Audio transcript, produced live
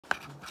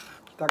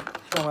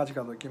北町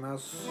角行きま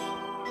す。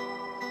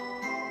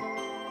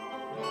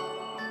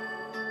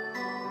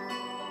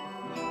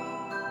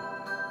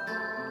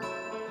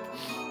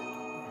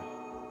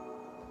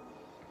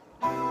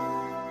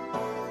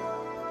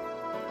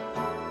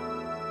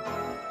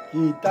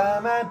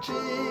北町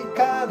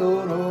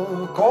角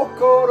の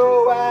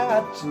心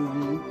は熱い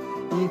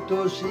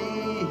愛しい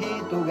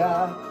人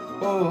が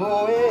微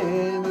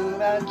笑む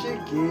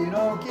街、気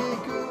の利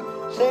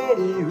くセ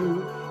リ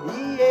フ言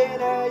え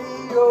ない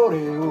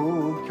俺を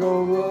今日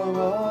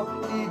も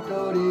一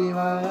人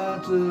待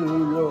つ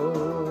よ。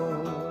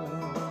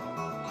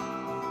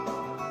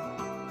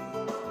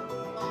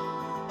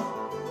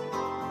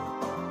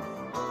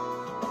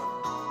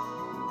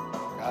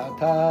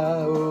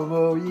片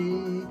思い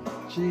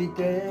し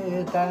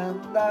てた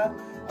んだ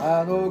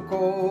あの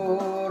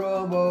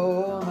頃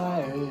も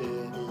前に、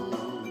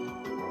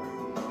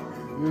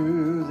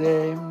偶然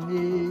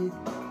に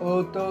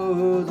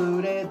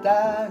訪れ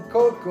た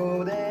こ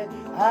こで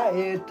会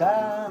え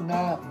た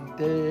なん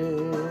て、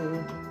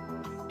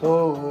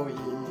遠い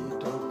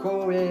と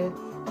こへ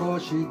越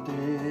して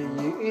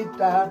いっ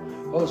た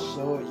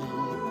細い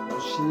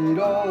後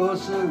ろ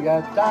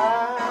姿、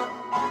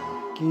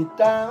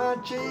北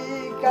町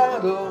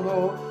角の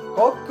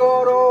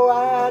心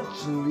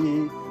熱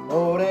い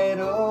俺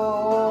の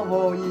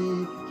想い、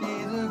気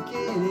づき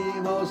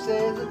も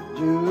せず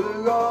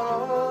15の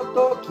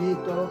時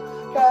と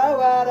変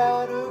わ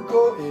らぬ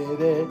声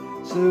で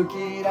好き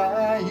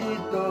な人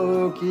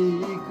を聞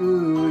く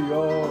よ。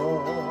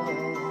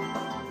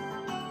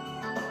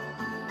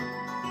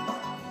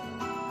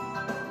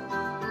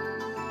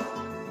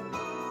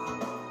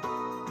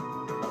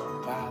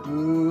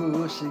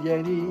眩し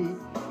げに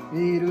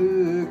見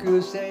る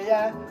癖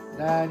や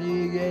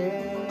何気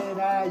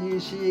ない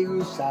仕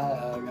草が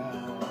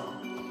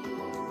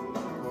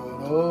こ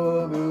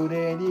の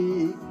胸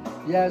に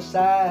優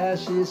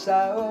し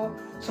さを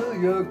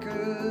強く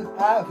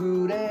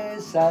溢れ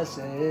さ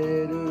せ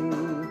る、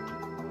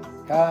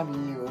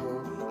髪を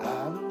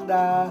編ん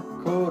だ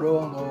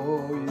頃の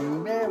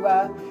夢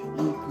はい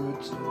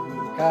くつ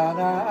か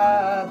な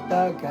った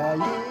かい、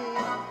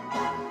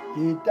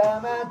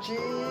北町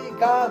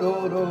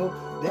角の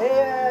出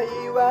会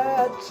いは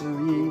熱い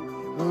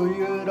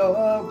冬の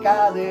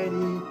風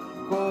に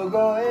凍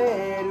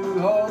える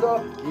ほど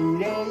綺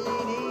麗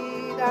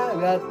にな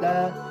った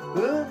運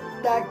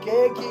だ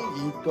けき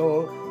っ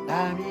と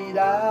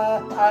涙あ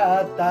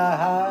った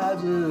は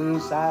ず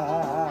さ。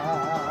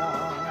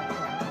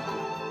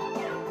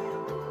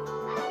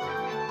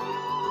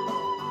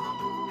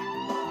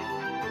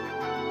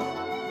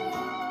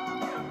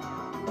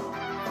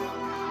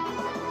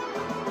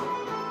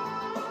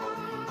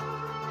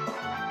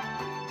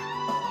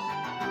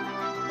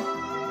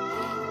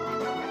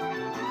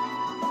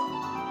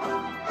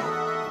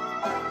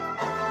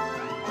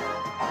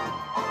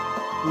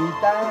北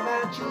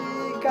町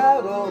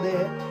角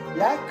で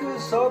約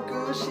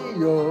束し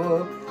よ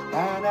う、悲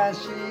し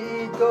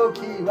い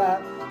時は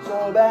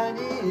そば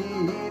に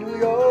いる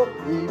よ、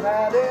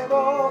今で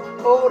も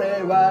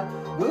俺は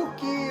不器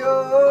用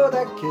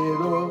だけ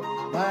ど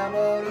守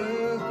る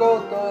こ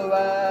と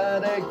は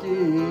でき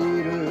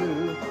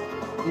る、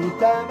北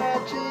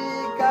町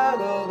角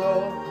の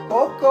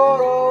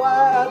心は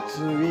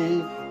熱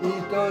い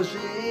愛しい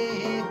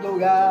人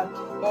が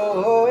微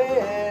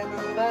笑む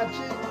街、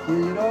気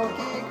の利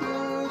く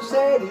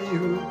セリ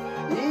フ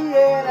言え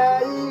な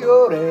い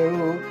俺を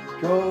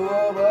今日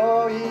も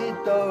一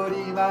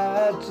人待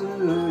つ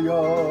よ。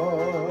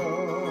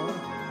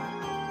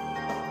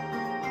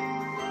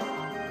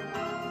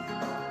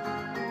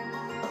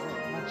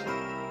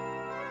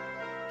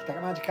北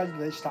町角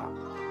でした。